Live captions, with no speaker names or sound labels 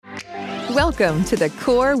Welcome to the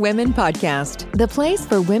Core Women Podcast, the place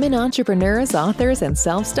for women entrepreneurs, authors, and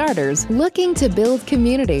self-starters looking to build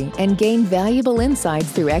community and gain valuable insights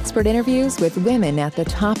through expert interviews with women at the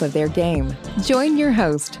top of their game. Join your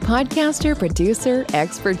host, podcaster, producer,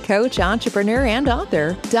 expert coach, entrepreneur, and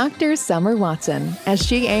author, Dr. Summer Watson, as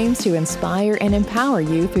she aims to inspire and empower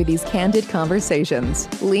you through these candid conversations.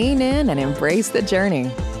 Lean in and embrace the journey.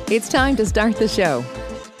 It's time to start the show.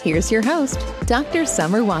 Here's your host, Dr.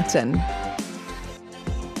 Summer Watson.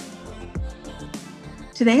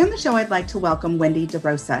 Today on the show, I'd like to welcome Wendy De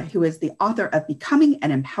Rosa, who is the author of Becoming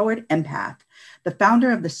an Empowered Empath, the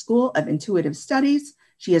founder of the School of Intuitive Studies.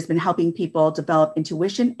 She has been helping people develop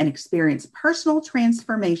intuition and experience personal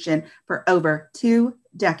transformation for over 2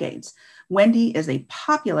 decades. Wendy is a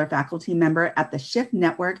popular faculty member at the Shift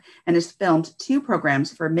Network and has filmed 2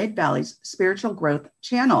 programs for Mid-Valley's Spiritual Growth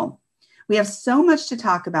Channel. We have so much to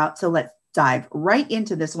talk about, so let's dive right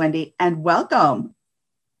into this, Wendy, and welcome.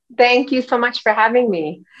 Thank you so much for having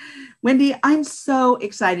me. Wendy, I'm so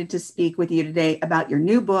excited to speak with you today about your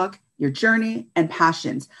new book, your journey, and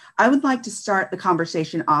passions. I would like to start the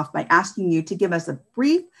conversation off by asking you to give us a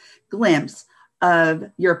brief glimpse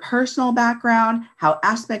of your personal background, how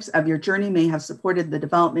aspects of your journey may have supported the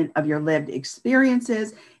development of your lived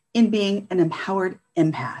experiences in being an empowered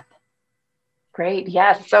empath. Great.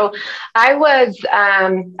 Yes. So I was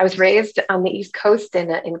raised on the East Coast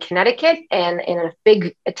in Connecticut and in a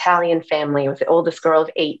big Italian family. I was the oldest girl of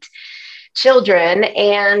 8 children.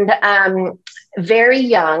 And very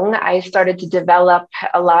young, I started to develop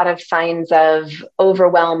a lot of signs of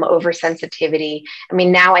overwhelm, oversensitivity. I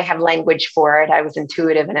mean, now I have language for it. I was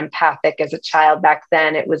intuitive and empathic as a child. Back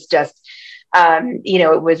then, it was just,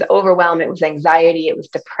 it was overwhelm. It was anxiety. It was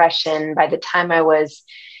depression. By the time I was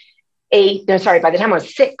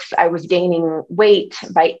 6, I was gaining weight.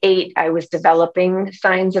 By 8, I was developing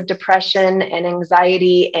signs of depression and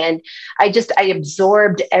anxiety. And I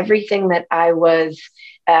absorbed everything that I was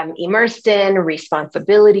immersed in: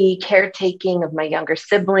 responsibility, caretaking of my younger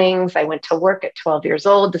siblings. I went to work at 12 years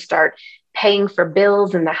old to start paying for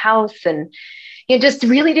bills in the house. And just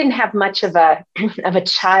really didn't have much of a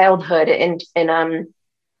childhood in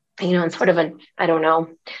sort of an, I don't know,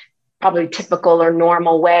 probably typical or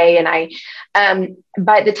normal way. And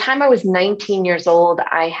by the time I was 19 years old,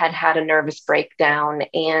 I had a nervous breakdown.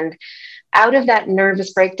 And out of that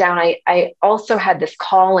nervous breakdown, I also had this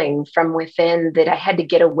calling from within that I had to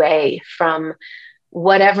get away from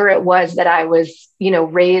whatever it was that I was,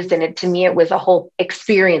 raised in. It, to me, it was a whole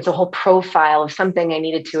experience, a whole profile of something I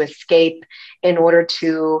needed to escape in order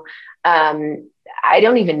to, I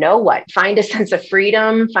don't even know what, find a sense of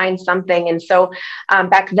freedom, find something. And so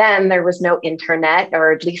back then there was no internet,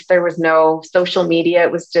 or at least there was no social media.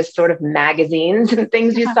 It was just sort of magazines and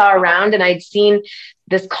things you saw around. And I'd seen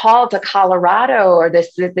this call to Colorado, or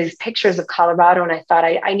these pictures of Colorado. And I thought,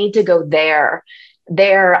 I need to go there.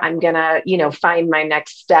 I'm going to, find my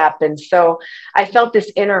next step. And so I felt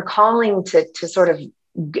this inner calling to sort of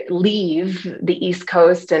leave the East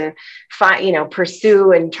Coast and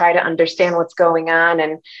pursue and try to understand what's going on.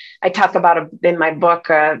 And I talk about in my book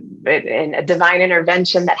in a divine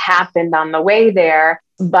intervention that happened on the way there.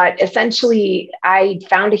 But essentially, I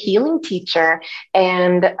found a healing teacher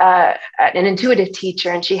and an intuitive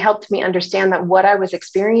teacher, and she helped me understand that what I was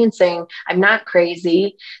experiencing, I'm not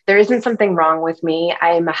crazy. There isn't something wrong with me.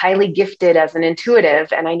 I am highly gifted as an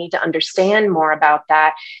intuitive, and I need to understand more about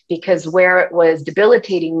that, because where it was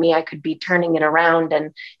debilitating me, I could be turning it around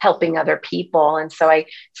and helping other people. And so I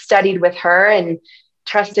studied with her and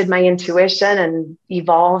trusted my intuition and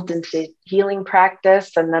evolved into healing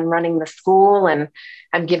practice and then running the school. And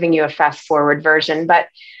I'm giving you a fast forward version, but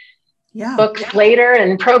books later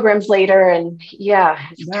and programs later. And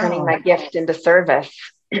turning my gift into service.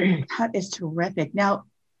 That is terrific. Now,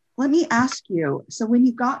 let me ask you, so when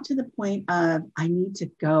you got to the point of, I need to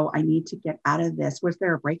go, I need to get out of this, was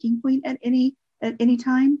there a breaking point at any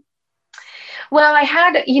time? Well, I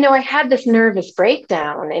had this nervous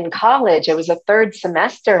breakdown in college. It was a 3rd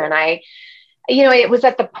semester. And it was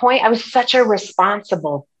at the point I was such a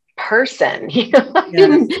responsible person. I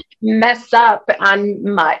didn't mess up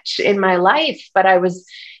on much in my life, but I was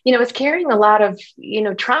carrying a lot of,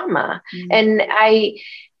 trauma. Mm-hmm. And I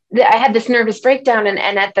had this nervous breakdown.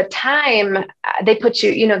 And at the time they put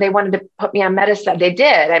they wanted to put me on medicine. They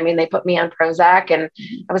did. I mean, they put me on Prozac, and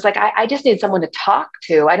I was like, I just need someone to talk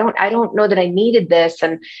to. I don't know that I needed this.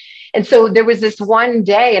 And so there was this one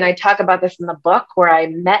day, and I talk about this in the book, where I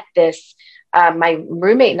met this my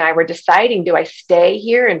roommate and I were deciding, do I stay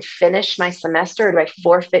here and finish my semester, or do I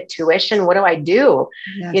forfeit tuition? What do I do?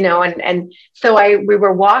 Yes. You know, and so we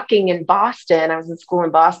were walking in Boston. I was in school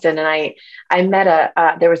in Boston, and I met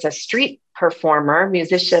there was a street performer,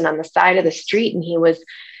 musician on the side of the street, and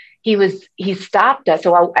he stopped us.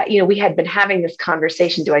 So, we had been having this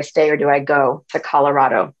conversation, do I stay or do I go to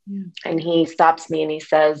Colorado? Yeah. And he stops me and he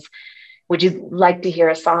says, would you like to hear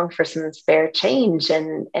a song for some spare change?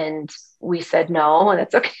 And we said, no, and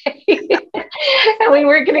that's okay. And we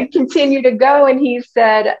were going to continue to go. And he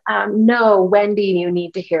said, no, Wendy, you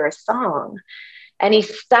need to hear a song. And he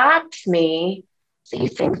stopped me. So he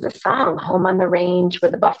sings the song, Home on the Range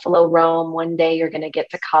where the buffalo roam. One day you're going to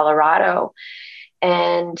get to Colorado.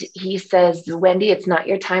 And he says, Wendy, it's not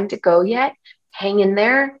your time to go yet. Hang in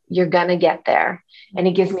there. You're going to get there. And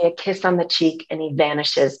he gives me a kiss on the cheek and he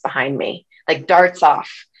vanishes behind me, like darts off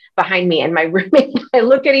behind me. And my roommate and I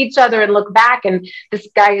look at each other and look back, and this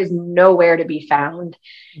guy is nowhere to be found.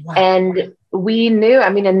 Wow. And we knew,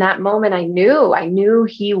 in that moment, we knew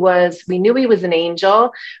he was an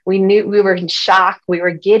angel. We knew we were in shock. We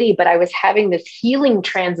were giddy, but I was having this healing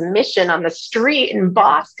transmission on the street in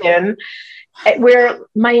Boston where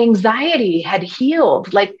my anxiety had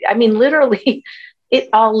healed. Literally it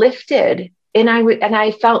all lifted. And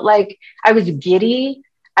I felt like I was giddy.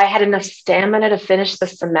 I had enough stamina to finish the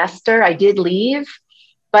semester. I did leave,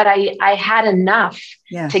 but I had enough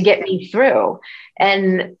to get me through.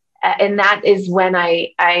 And that is when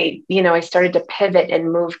I started to pivot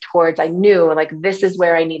and move towards, I knew like, this is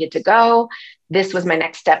where I needed to go. This was my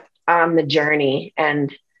next step on the journey.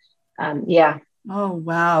 And Oh,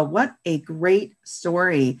 wow. What a great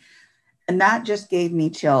story. And that just gave me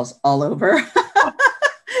chills all over.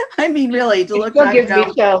 Really, to look back, gives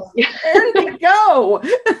me chills. Where did it go?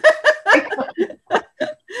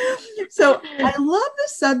 So I love the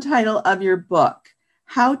subtitle of your book,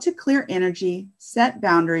 How to Clear Energy, Set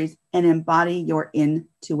Boundaries, and Embody Your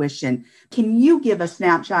Intuition. Can you give a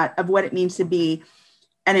snapshot of what it means to be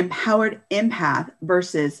an empowered empath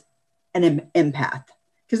versus an empath?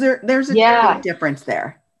 Because there's a big difference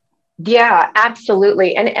there. Yeah,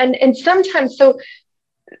 absolutely. And sometimes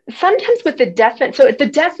with the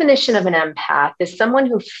definition of an empath is someone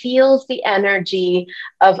who feels the energy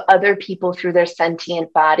of other people through their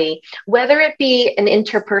sentient body, whether it be an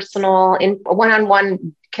interpersonal,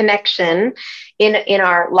 one-on-one connection in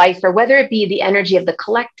our life, or whether it be the energy of the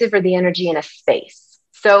collective or the energy in a space.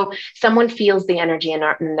 So someone feels the energy in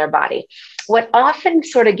their body. What often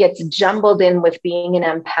sort of gets jumbled in with being an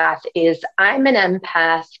empath is I'm an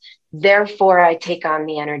empath, therefore I take on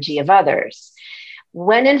the energy of others.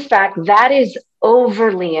 When in fact, that is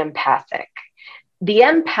overly empathic. The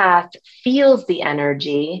empath feels the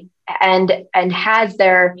energy and has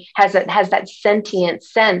that sentient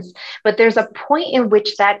sense, but there's a point in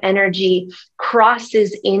which that energy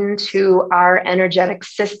crosses into our energetic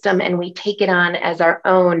system and we take it on as our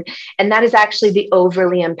own. And that is actually the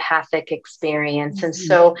overly empathic experience. And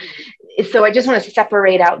so I just want to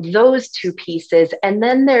separate out those two pieces. And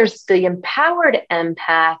then there's the empowered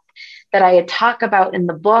empath that I talk about in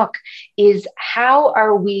the book is how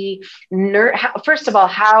are we, first of all,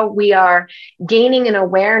 how we are gaining an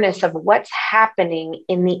awareness of what's happening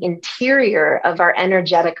in the interior of our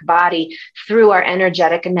energetic body through our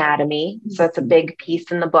energetic anatomy. So that's a big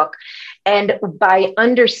piece in the book. And by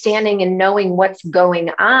understanding and knowing what's going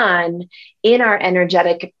on in our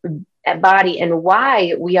energetic body and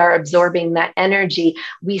why we are absorbing that energy,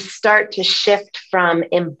 we start to shift from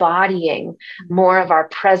embodying more of our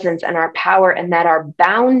presence and our power, and that our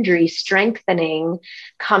boundary strengthening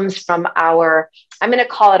comes from I'm going to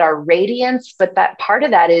call it our radiance, but that part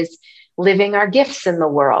of that is living our gifts in the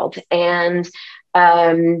world and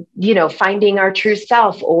finding our true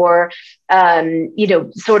self, or,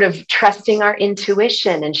 sort of trusting our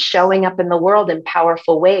intuition and showing up in the world in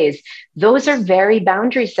powerful ways. Those are very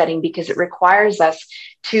boundary setting because it requires us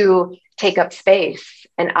to take up space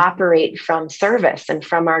and operate from service and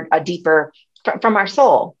from from our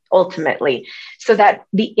soul, ultimately. So that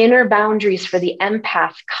the inner boundaries for the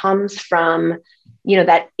empath comes from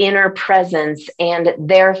that inner presence, and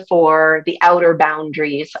therefore the outer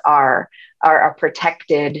boundaries are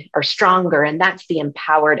protected or stronger. And that's the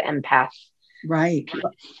empowered empath. Right.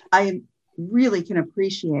 I really can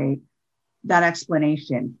appreciate that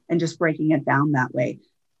explanation and just breaking it down that way,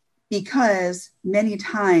 because many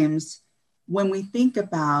times when we think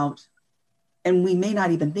about, and we may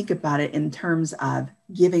not even think about it in terms of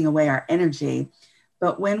giving away our energy,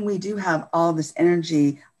 but when we do have all this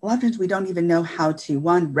energy, a lot of times we don't even know how to,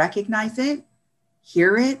 one, recognize it,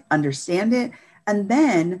 hear it, understand it, and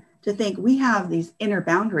then to think we have these inner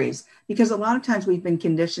boundaries, because a lot of times we've been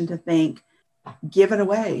conditioned to think, give it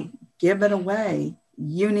away, give it away.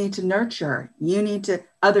 You need to nurture, you need to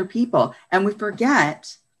other people. And we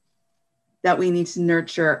forget that we need to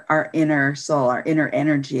nurture our inner soul, our inner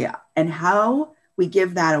energy, and how we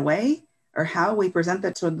give that away or how we present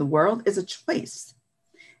that to the world is a choice.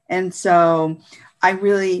 And so I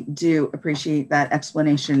really do appreciate that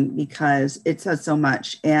explanation, because it says so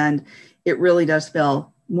much and it really does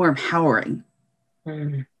feel more empowering.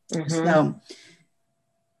 Mm-hmm. So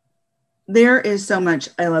there is so much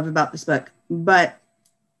I love about this book, but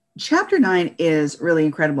Chapter 9 is really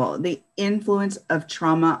incredible. The influence of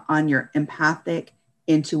trauma on your empathic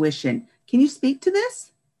intuition. Can you speak to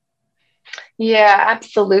this? Yeah,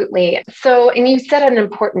 absolutely. So, and you said an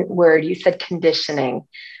important word. You said conditioning,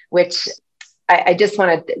 which I just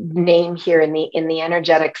want to name here in the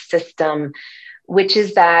energetic system, which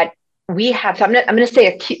is that we have. So I'm going to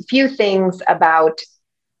say a few things about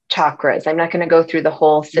chakras. I'm not going to go through the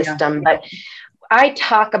whole system, but I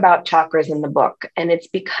talk about chakras in the book, and it's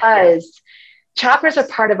because chakras are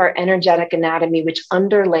part of our energetic anatomy, which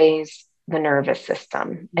underlays the nervous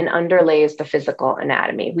system and underlays the physical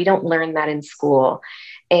anatomy. We don't learn that in school.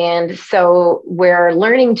 And so we're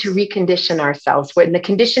learning to recondition ourselves. When the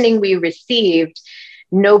conditioning we received,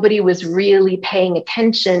 nobody was really paying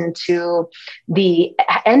attention to the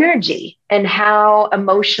energy and how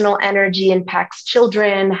emotional energy impacts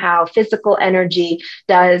children, how physical energy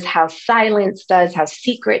does, how silence does, how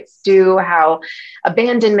secrets do, how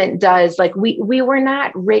abandonment does. Like we were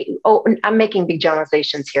not I'm making big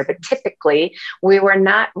generalizations here, but typically we were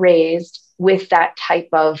not raised with that type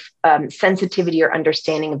of sensitivity or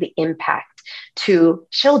understanding of the impact to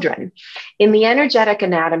children. In the energetic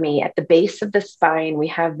anatomy, at the base of the spine, we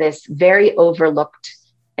have this very overlooked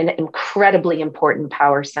and incredibly important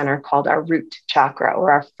power center called our root chakra, or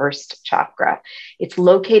our first chakra. It's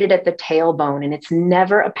located at the tailbone, and it's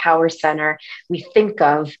never a power center we think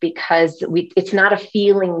of because it's not a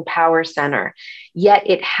feeling power center. Yet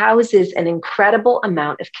it houses an incredible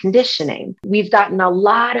amount of conditioning. We've gotten a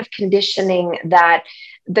lot of conditioning that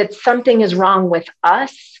something is wrong with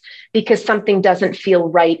us because something doesn't feel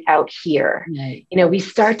right out here. Right. We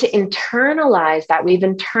start to internalize that. We've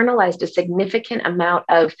internalized a significant amount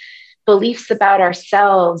of beliefs about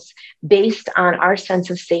ourselves based on our sense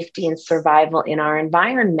of safety and survival in our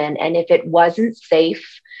environment. And if it wasn't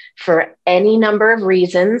safe for any number of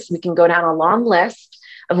reasons, we can go down a long list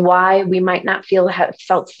of why we might not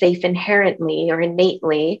felt safe inherently or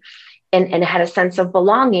innately, and had a sense of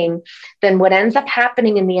belonging, then what ends up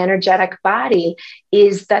happening in the energetic body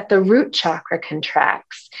is that the root chakra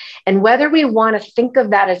contracts. And whether we want to think of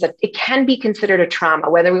that it can be considered a trauma,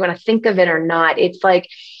 whether we want to think of it or not, it's like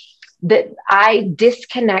that I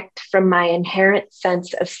disconnect from my inherent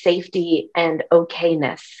sense of safety and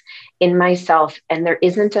okayness in myself. And there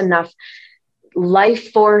isn't enough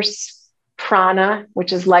life force, prana,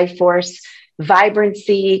 which is life force,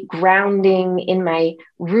 vibrancy, grounding in my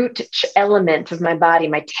root element of my body,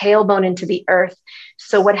 my tailbone into the earth.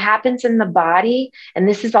 So what happens in the body, and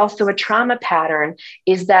this is also a trauma pattern,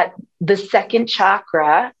 is that the second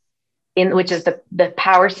chakra, which is the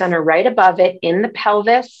power center right above it in the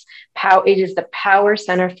pelvis, it is the power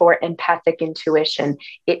center for empathic intuition.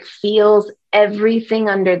 It feels everything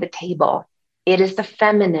under the table. It is the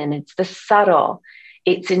feminine, it's the subtle.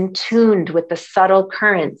 It's in tuned with the subtle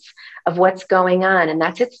currents of what's going on, and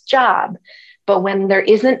that's its job. But when there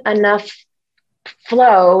isn't enough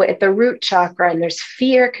flow at the root chakra and there's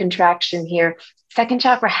fear contraction here, second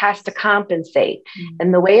chakra has to compensate. Mm-hmm.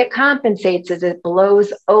 And the way it compensates is it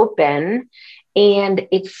blows open and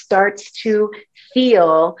it starts to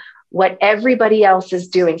feel what everybody else is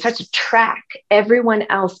doing, such to track everyone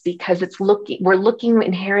else, because we're looking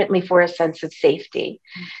inherently for a sense of safety.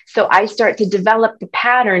 So I start to develop the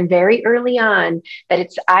pattern very early on that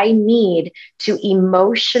I need to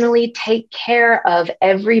emotionally take care of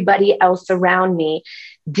everybody else around me,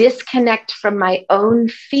 disconnect from my own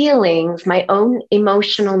feelings, my own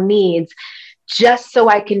emotional needs, just so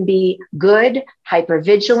I can be good,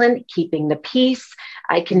 hypervigilant, keeping the peace.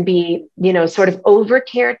 I can be, sort of over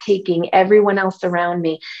caretaking everyone else around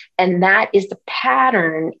me. And that is the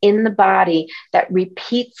pattern in the body that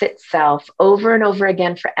repeats itself over and over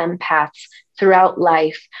again for empaths throughout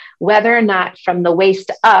life, whether or not from the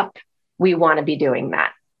waist up, we want to be doing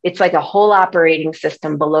that. It's like a whole operating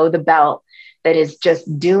system below the belt that is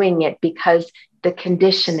just doing it because the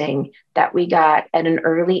conditioning that we got at an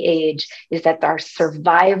early age is that our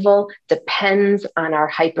survival depends on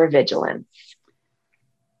our hypervigilance.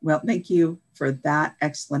 Well, thank you for that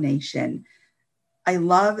explanation. I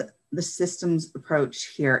love the systems approach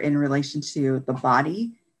here in relation to the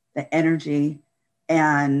body, the energy,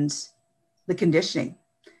 and the conditioning.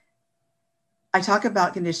 I talk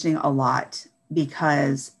about conditioning a lot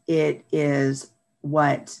because it is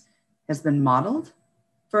what has been modeled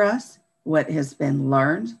for us, what has been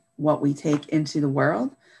learned, what we take into the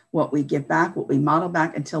world, what we give back, what we model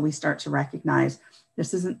back, until we start to recognize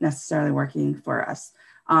this isn't necessarily working for us.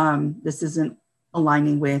 This isn't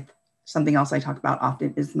aligning with something else I talk about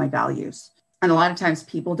often, is my values. And a lot of times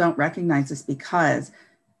people don't recognize this because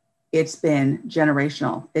it's been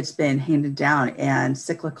generational, it's been handed down and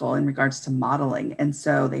cyclical in regards to modeling. And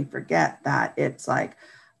so they forget that it's like,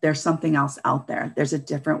 there's something else out there. There's a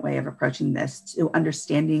different way of approaching this, to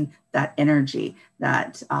understanding that energy,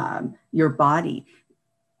 that your body.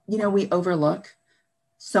 You know, we overlook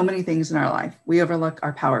so many things in our life. We overlook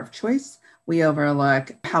our power of choice. We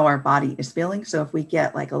overlook how our body is feeling. So if we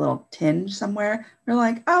get like a little tinge somewhere, we're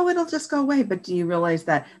like, oh, it'll just go away. But do you realize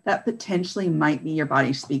that that potentially might be your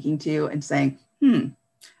body speaking to you and saying,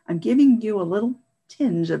 I'm giving you a little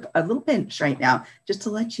tinge of a little pinch right now, just to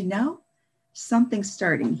let you know something's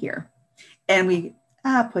starting here. And we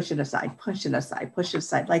push it aside, push it aside, push it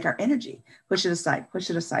aside, like our energy, push it aside, push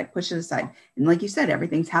it aside, push it aside. And like you said,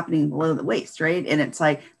 everything's happening below the waist, right? And it's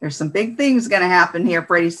like, there's some big things going to happen here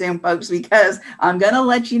pretty soon, folks, because I'm going to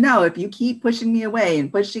let you know, if you keep pushing me away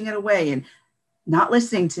and pushing it away and not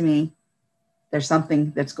listening to me, there's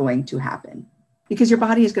something that's going to happen, because your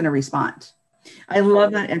body is going to respond. I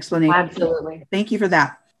love that explanation. Absolutely. Thank you for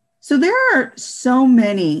that. So there are so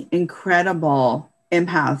many incredible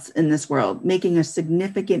empaths in this world making a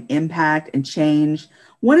significant impact and change.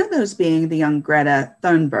 One of those being the young Greta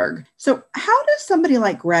Thunberg. So how does somebody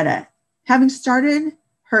like Greta, having started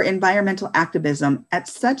her environmental activism at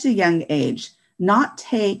such a young age, not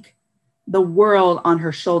take the world on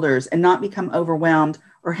her shoulders and not become overwhelmed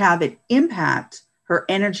or have it impact her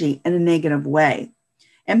energy in a negative way?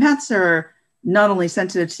 Empaths are not only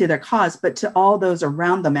sensitive to their cause, but to all those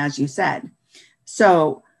around them, as you said.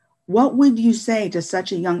 So what would you say to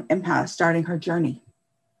such a young empath starting her journey?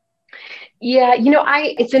 Yeah,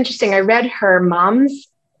 it's interesting. I read her mom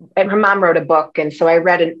wrote a book. And so I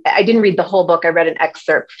didn't read the whole book. I read an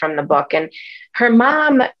excerpt from the book, and her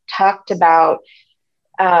mom talked about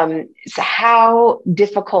how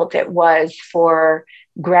difficult it was for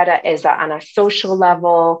Greta on a social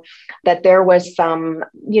level, that there was some,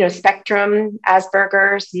 spectrum,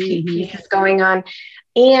 Asperger's pieces going on.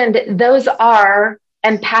 And those are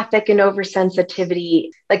empathic and oversensitivity.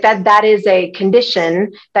 Like that is a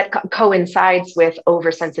condition that coincides with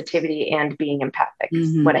oversensitivity and being empathic,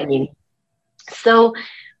 is what I mean. So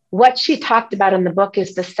what she talked about in the book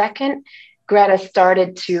is, the second Greta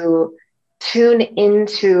started to started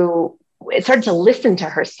to listen to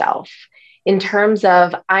herself in terms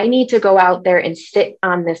of, I need to go out there and sit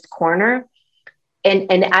on this corner. And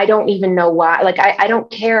I don't even know why. Like, I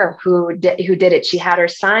don't care who did it. She had her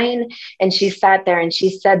sign and she sat there, and she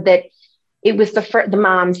said that it was the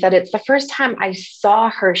mom said, it's the first time I saw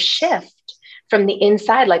her shift from the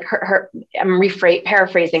inside. Like her I'm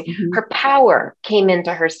paraphrasing, her power came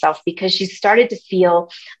into herself, because she started to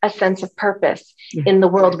feel a sense of purpose in the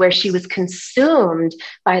world, where she was consumed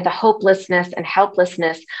by the hopelessness and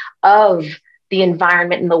helplessness of the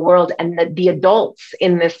environment in the world, and the adults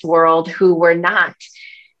in this world who were not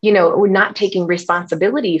taking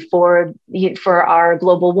responsibility for our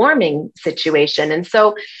global warming situation. And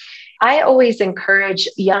so I always encourage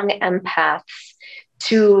young empaths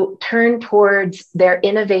to turn towards their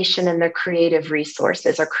innovation and their creative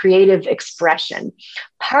resources or creative expression.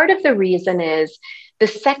 Part of the reason is the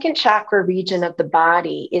second chakra region of the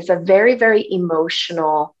body is a very, very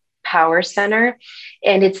emotional power center.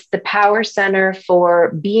 And it's the power center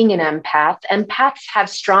for being an empath. Empaths have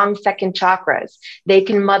strong second chakras. They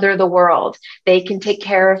can mother the world. They can take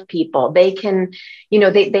care of people. They can,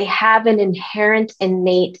 they have an inherent,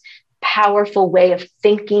 innate, powerful way of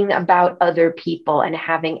thinking about other people and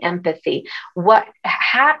having empathy. What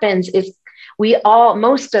happens is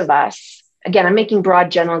most of us, again, I'm making broad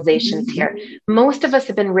generalizations here. Most of us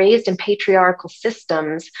have been raised in patriarchal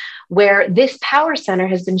systems where this power center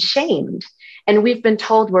has been shamed. And we've been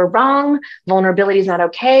told we're wrong, vulnerability is not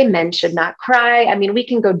okay, men should not cry. I mean, we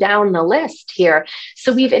can go down the list here.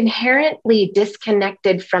 So we've inherently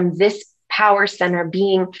disconnected from this power center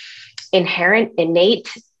being inherent,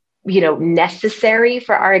 innate, necessary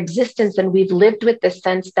for our existence. And we've lived with the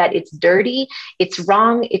sense that it's dirty, it's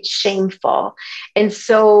wrong, it's shameful. And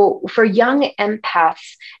so for young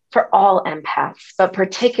empaths, for all empaths, but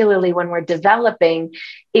particularly when we're developing,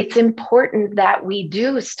 it's important that we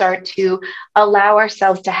do start to allow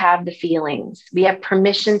ourselves to have the feelings. We have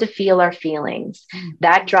permission to feel our feelings.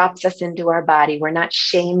 That drops us into our body. We're not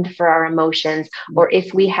shamed for our emotions, or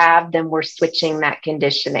if we have them, we're switching that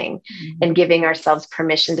conditioning and giving ourselves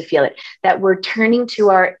permission to feel it. That we're turning to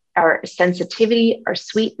our sensitivity, our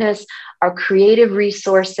sweetness, our creative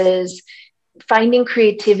resources, finding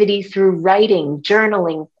creativity through writing,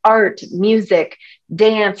 journaling, art, music,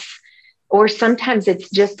 dance, or sometimes it's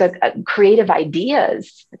just a creative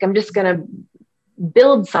ideas. Like, I'm just going to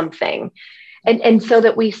build something. And so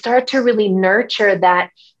that we start to really nurture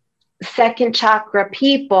that. Second chakra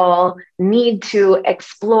people need to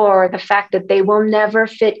explore the fact that they will never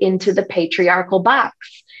fit into the patriarchal box.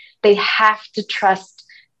 They have to trust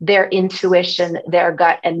their intuition, their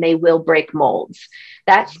gut, and they will break molds.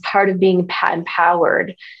 That's part of being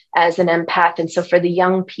empowered as an empath. And so for the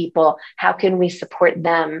young people, how can we support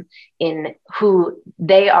them in who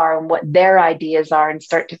they are and what their ideas are, and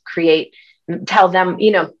start to create, tell them,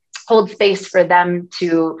 hold space for them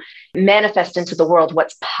to manifest into the world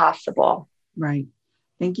what's possible. Right.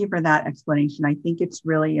 Thank you for that explanation. I think it's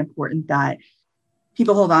really important that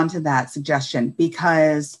people hold on to that suggestion,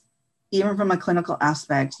 because even from a clinical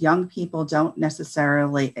aspect, young people don't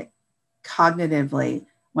necessarily cognitively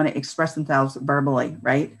want to express themselves verbally,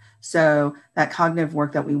 right? So that cognitive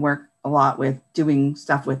work that we work a lot with, doing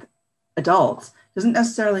stuff with adults, doesn't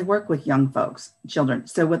necessarily work with young folks, children.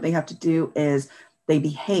 So what they have to do is they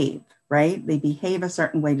behave, right? They behave a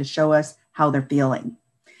certain way to show us how they're feeling.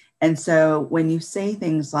 And so when you say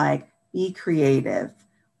things like be creative,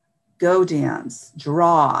 go dance,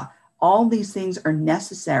 draw, all these things are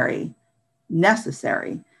necessary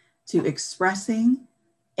to expressing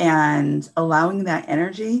and allowing that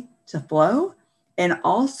energy to flow, and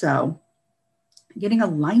also getting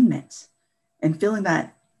alignment and feeling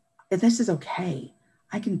that this is okay.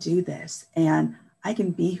 I can do this, and I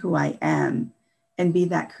can be who I am, and be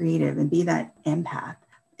that creative and be that empath,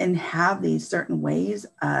 and have these certain ways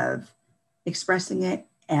of expressing it,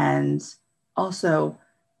 and also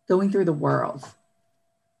going through the world,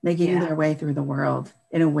 making their way through the world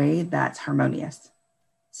in a way that's harmonious.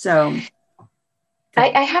 So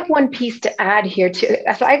I have one piece to add here too.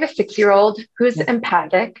 So I have a 6-year-old who's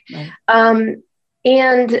empathic. Right.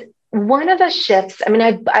 And one of the shifts,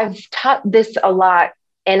 I've taught this a lot,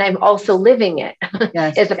 and I'm also living it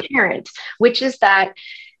as a parent, which is that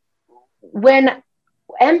when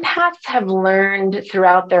empaths have learned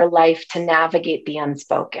throughout their life to navigate the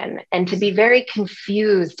unspoken and to be very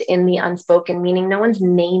confused in the unspoken, meaning no one's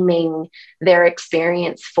naming their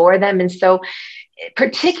experience for them. And so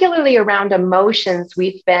particularly around emotions,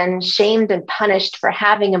 we've been shamed and punished for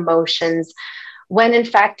having emotions, when in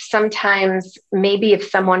fact, sometimes maybe if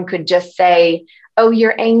someone could just say, oh,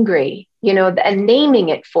 you're angry, and naming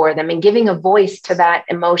it for them and giving a voice to that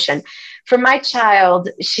emotion. For my child,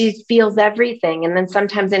 she feels everything. And then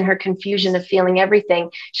sometimes in her confusion of feeling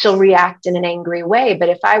everything, she'll react in an angry way. But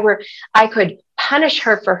if I could punish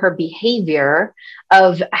her for her behavior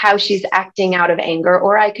of how she's acting out of anger,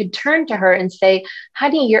 or I could turn to her and say,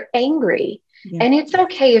 honey, you're angry. Yeah. And it's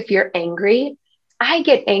okay if you're angry. I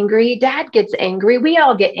get angry. Dad gets angry. We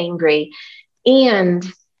all get angry. And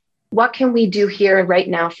what can we do here right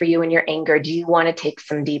now for you in your anger? Do you want to take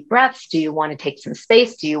some deep breaths? Do you want to take some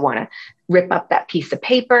space? Do you want to rip up that piece of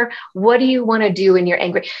paper? What do you want to do in your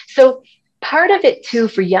anger? So part of it too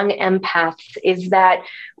for young empaths is that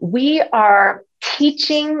we are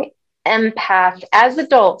teaching empaths as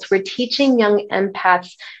adults. We're teaching young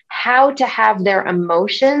empaths how to have their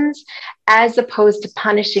emotions, as opposed to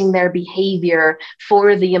punishing their behavior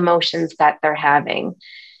for the emotions that they're having.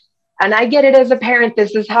 And I get it as a parent,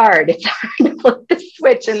 this is hard. It's hard to flip the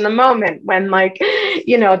switch in the moment when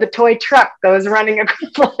the toy truck goes running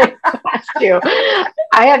across past you.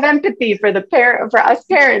 I have empathy for for us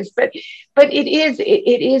parents, but it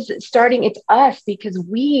is starting, it's us, because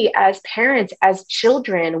we as parents, as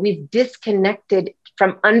children, we've disconnected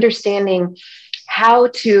from understanding how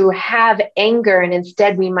to have anger. And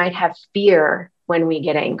instead we might have fear when we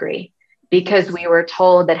get angry, because we were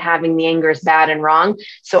told that having the anger is bad and wrong.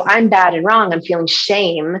 So I'm bad and wrong. I'm feeling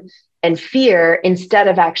shame and fear instead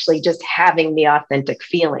of actually just having the authentic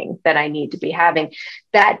feeling that I need to be having.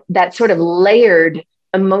 That sort of layered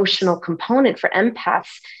emotional component for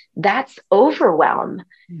empaths, that's overwhelm.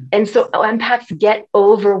 Yeah. And so empaths get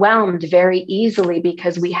overwhelmed very easily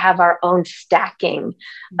because we have our own stacking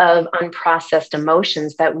of unprocessed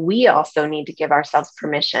emotions that we also need to give ourselves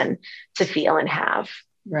permission to feel and have.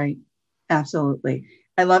 Right. Absolutely.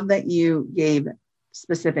 I love that you gave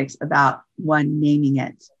specifics about one, naming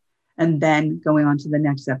it, and then going on to the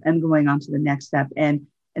next step and going on to the next step and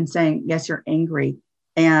saying, yes, you're angry.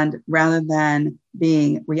 And rather than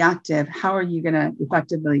being reactive, how are you going to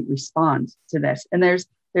effectively respond to this? And there's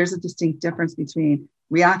a distinct difference between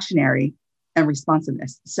reactionary and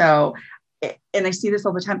responsiveness. So, and I see this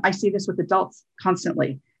all the time. I see this with adults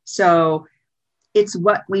constantly. So it's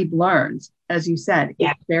what we've learned, as you said,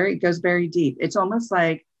 it goes very deep. It's almost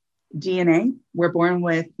like DNA. We're born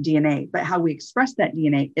with DNA, but how we express that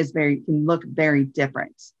DNA can look very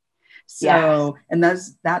different. So, and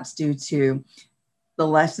that's due to the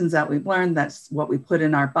lessons that we've learned. That's what we put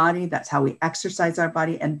in our body. That's how we exercise our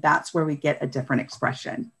body. And that's where we get a different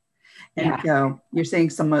expression. And so you're saying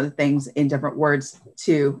some of the things in different words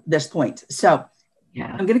to this point. So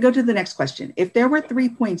I'm going to go to the next question. If there were 3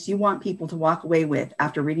 points you want people to walk away with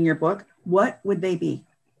after reading your book, what would they be?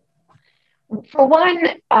 For one,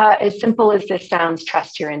 as simple as this sounds,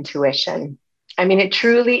 trust your intuition. I mean, it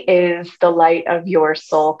truly is the light of your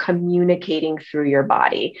soul communicating through your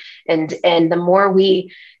body. And the more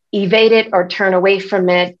we evade it or turn away from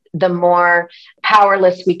it, the more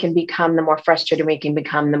powerless we can become, the more frustrated we can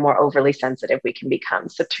become, the more overly sensitive we can become.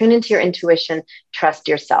 So tune into your intuition, trust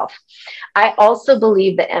yourself. I also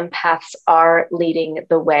believe that empaths are leading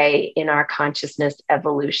the way in our consciousness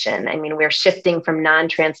evolution. I mean, we're shifting from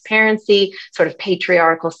non-transparency, sort of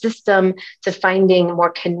patriarchal system, to finding more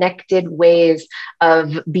connected ways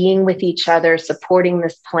of being with each other, supporting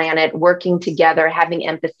this planet, working together, having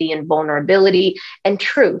empathy and vulnerability and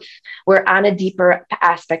truth. We're on a deeper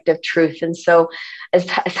aspect of truth. And so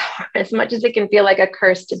as much as it can feel like a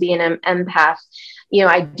curse to be an empath,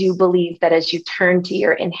 I do believe that as you turn to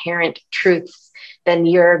your inherent truths, then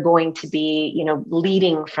you're going to be,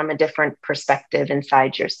 leading from a different perspective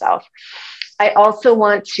inside yourself. I also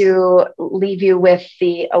want to leave you with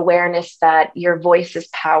the awareness that your voice is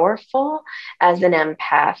powerful as an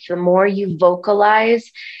empath. The more you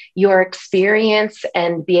vocalize your experience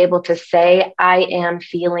and be able to say, I am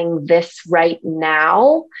feeling this right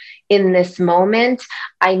now in this moment,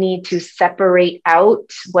 I need to separate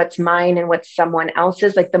out what's mine and what's someone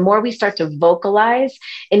else's. Like the more we start to vocalize,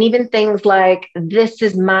 and even things like, this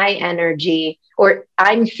is my energy, or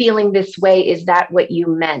I'm feeling this way, is that what you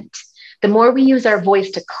meant? The more we use our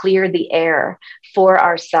voice to clear the air for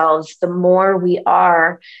ourselves, the more we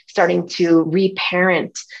are starting to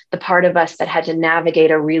reparent the part of us that had to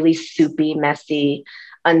navigate a really soupy, messy,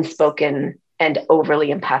 unspoken, and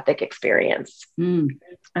overly empathic experience.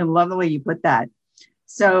 I love the way you put that.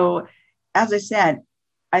 So, as I said,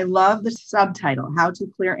 I love the subtitle, How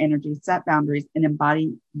to Clear Energy, Set Boundaries, and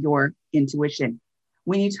Embody Your Intuition.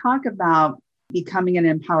 When you talk about becoming an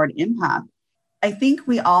empowered empath, I think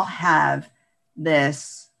we all have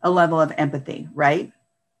a level of empathy, right?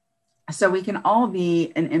 So we can all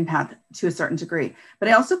be an empath to a certain degree. But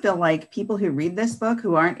I also feel like people who read this book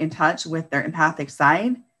who aren't in touch with their empathic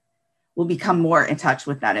side will become more in touch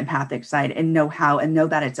with that empathic side and know how and know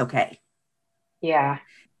that it's okay. Yeah.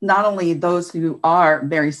 Not only those who are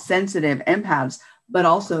very sensitive empaths, but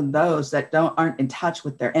also those that aren't in touch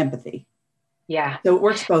with their empathy. Yeah. So it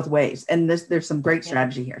works both ways. And there's some great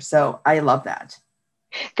strategy here. So I love that.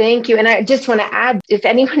 Thank you. And I just want to add, if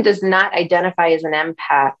anyone does not identify as an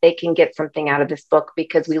empath, they can get something out of this book,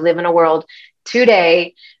 because we live in a world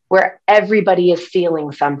today where everybody is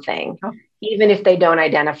feeling something, even if they don't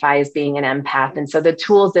identify as being an empath. And so the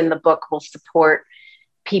tools in the book will support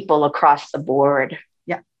people across the board.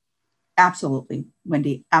 Yeah, absolutely,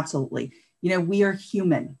 Wendy. Absolutely. We are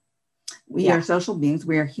human. We are social beings.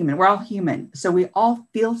 We are human. We're all human. So we all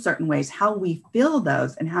feel certain ways. How we feel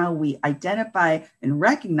those and how we identify and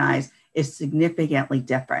recognize is significantly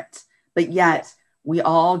different. But yet we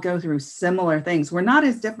all go through similar things. We're not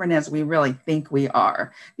as different as we really think we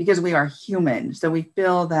are, because we are human. So we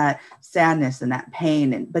feel that sadness and that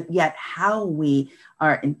pain, but yet how we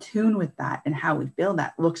are in tune with that and how we feel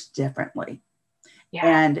that looks differently.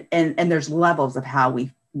 Yeah. And there's levels of how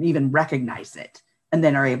we even recognize it and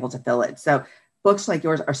then are able to feel it. So books like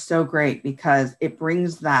yours are so great, because it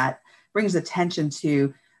brings attention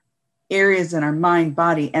to areas in our mind,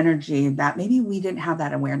 body, energy that maybe we didn't have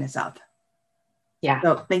that awareness of. Yeah.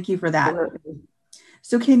 So thank you for that. Absolutely.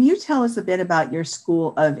 So can you tell us a bit about your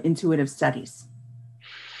School of Intuitive Studies?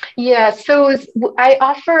 Yeah, so I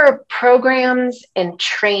offer programs and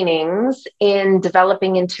trainings in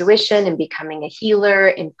developing intuition and becoming a healer,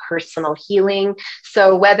 in personal healing.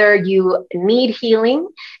 So whether you need healing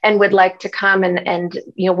and would like to come and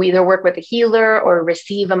we either work with a healer or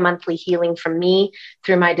receive a monthly healing from me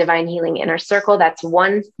through my Divine Healing Inner Circle, that's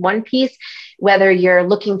one piece. Whether you're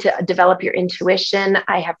looking to develop your intuition,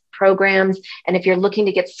 I have programs. And if you're looking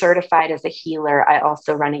to get certified as a healer, I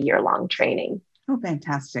also run a year-long training. Oh,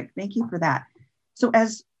 fantastic. Thank you for that. So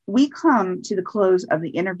as we come to the close of the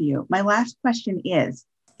interview, my last question is,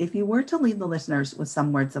 if you were to leave the listeners with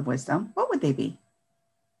some words of wisdom, what would they be?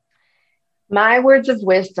 My words of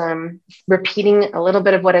wisdom, repeating a little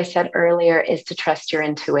bit of what I said earlier, is to trust your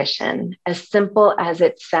intuition. As simple as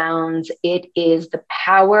it sounds, it is the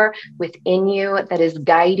power within you that is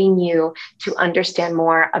guiding you to understand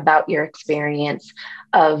more about your experience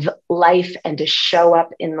of life and to show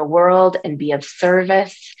up in the world and be of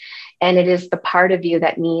service. And it is the part of you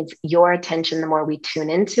that needs your attention. The more we tune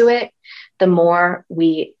into it, the more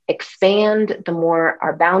we expand, the more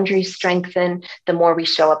our boundaries strengthen, the more we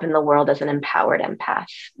show up in the world as an empowered empath.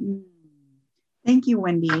 Thank you,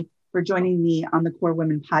 Wendy, for joining me on the Core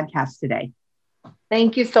Women podcast today.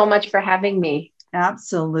 Thank you so much for having me.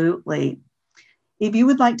 Absolutely. If you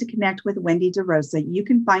would like to connect with Wendy De Rosa, you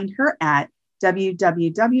can find her at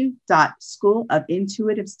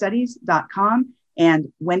www.schoolofintuitivestudies.com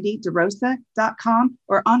and wendyderosa.com,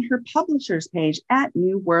 or on her publisher's page at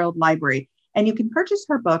New World Library. And you can purchase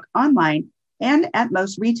her book online and at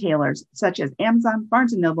most retailers such as Amazon,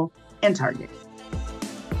 Barnes & Noble, and Target.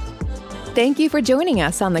 Thank you for joining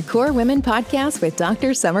us on the Core Women podcast with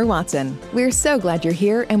Dr. Summer Watson. We're so glad you're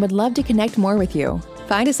here and would love to connect more with you.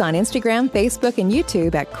 Find us on Instagram, Facebook, and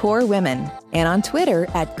YouTube at Core Women, and on Twitter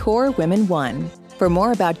at Core Women 1. For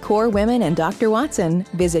more about Core Women and Dr. Watson,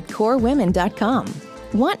 visit corewomen.com.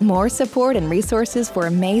 Want more support and resources for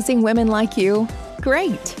amazing women like you?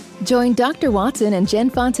 Great! Join Dr. Watson and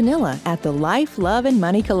Jen Fontanilla at the Life, Love, and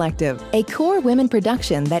Money Collective, a Core Women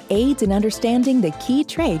production that aids in understanding the key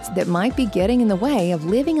traits that might be getting in the way of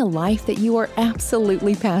living a life that you are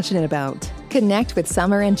absolutely passionate about. Connect with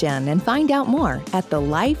Summer and Jen and find out more at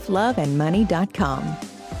thelifeloveandmoney.com.